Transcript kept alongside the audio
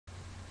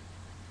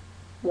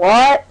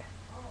What?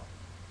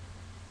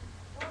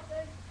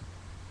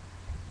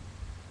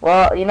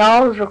 Well, you know,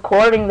 I was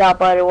recording that,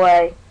 by the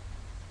way.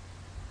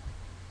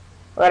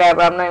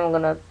 Whatever, I'm not even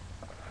gonna...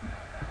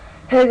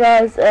 Hey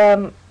guys,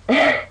 another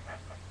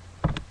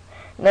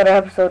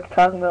episode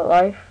talking about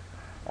life.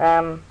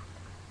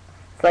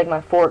 It's like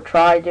my fourth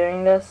try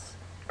doing this,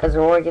 because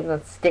Rory keeps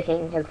on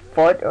sticking his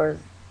foot or his,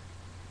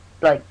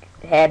 like,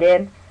 head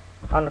in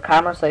on the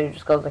camera, so he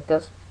just goes like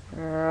this.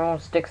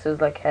 Sticks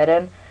his, like, head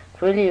in.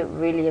 It's really,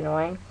 really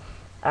annoying.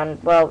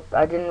 And, well,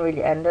 I didn't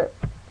really end it,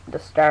 the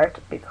start,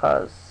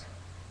 because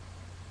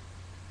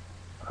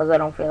I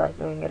don't feel like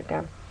doing it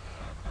again.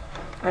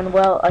 And,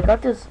 well, I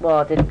got this, well,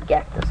 I didn't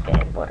get this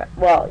game, but,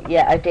 well,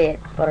 yeah, I did,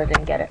 but I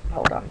didn't get it.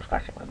 Hold on, I'm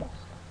scratching my balls.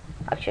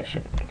 Actually, I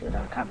shouldn't do it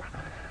on camera.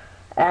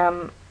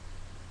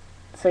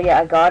 So,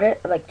 yeah, I got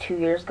it, like, 2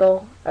 years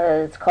ago.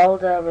 It's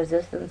called,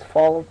 Resistance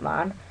Fall of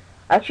Man.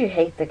 I actually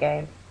hate the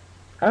game.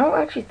 I don't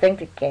actually think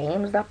the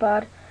game is that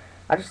bad.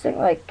 I just think,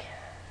 like,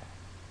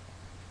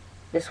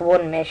 this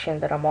one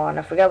mission that I'm on,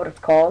 I forget what it's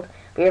called,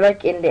 but you're,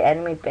 like, in the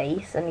enemy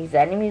base, and these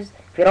enemies,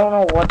 if you don't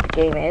know what the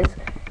game is,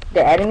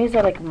 the enemies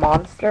are, like,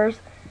 monsters,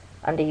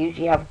 and they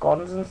usually have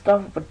guns and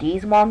stuff, but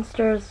these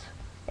monsters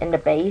in the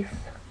base,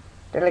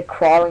 they're like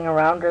crawling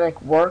around, they're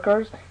like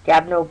workers, they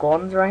have no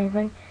guns or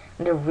anything,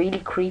 and they're really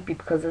creepy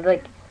because they're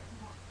like,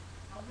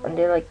 and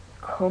they like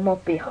come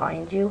up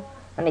behind you,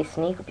 and they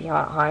sneak up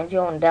behind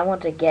you, and then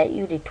once they get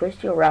you, they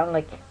twist you around,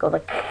 like, go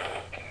like,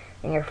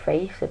 in your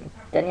face, and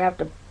then you have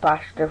to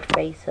bash their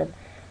face in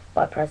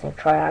by pressing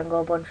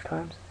triangle a bunch of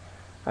times,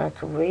 and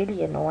it's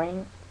really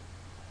annoying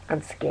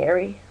and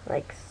scary.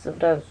 Like,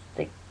 sometimes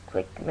they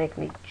like make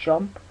me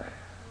jump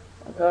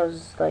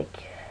because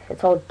like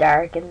it's all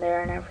dark in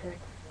there and everything.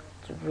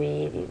 It's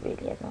really,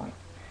 really annoying.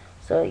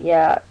 So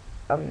yeah,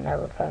 I'm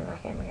never playing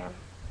that game again.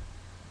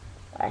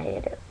 I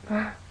hate it.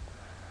 Now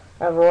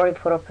Rory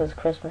put up his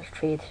Christmas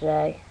tree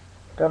today.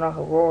 Don't know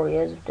who Rory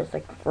is, just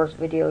like the first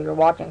video you're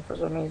watching for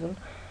some reason.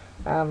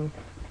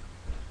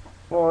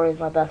 Rory is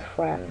my best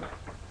friend.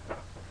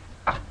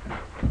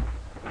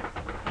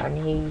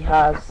 And he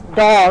has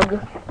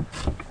dog.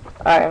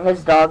 Alright,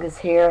 his dog is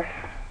here.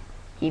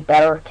 He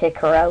better kick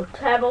her out.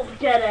 Pebble,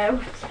 get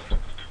out.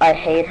 I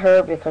hate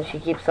her because she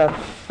keeps on...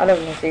 I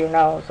don't even see her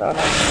nose, so I'm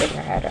not sticking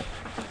her head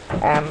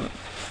in.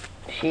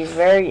 She's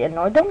very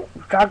annoying.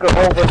 Don't drag her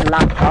over the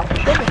laptop.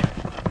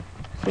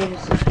 See,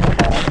 this is my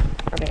dog.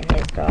 I mean,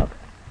 his dog.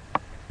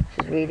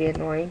 She's really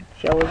annoying.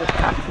 She always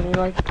attacks me,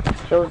 like.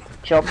 She always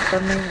jumps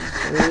on me.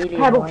 It's really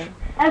annoying.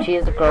 She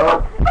is a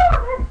girl.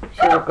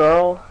 She's a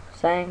girl.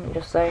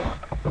 Just saying.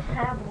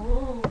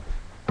 Pebble.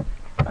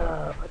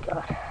 Oh my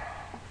god.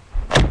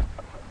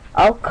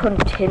 I'll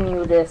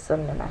continue this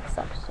in the next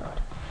episode.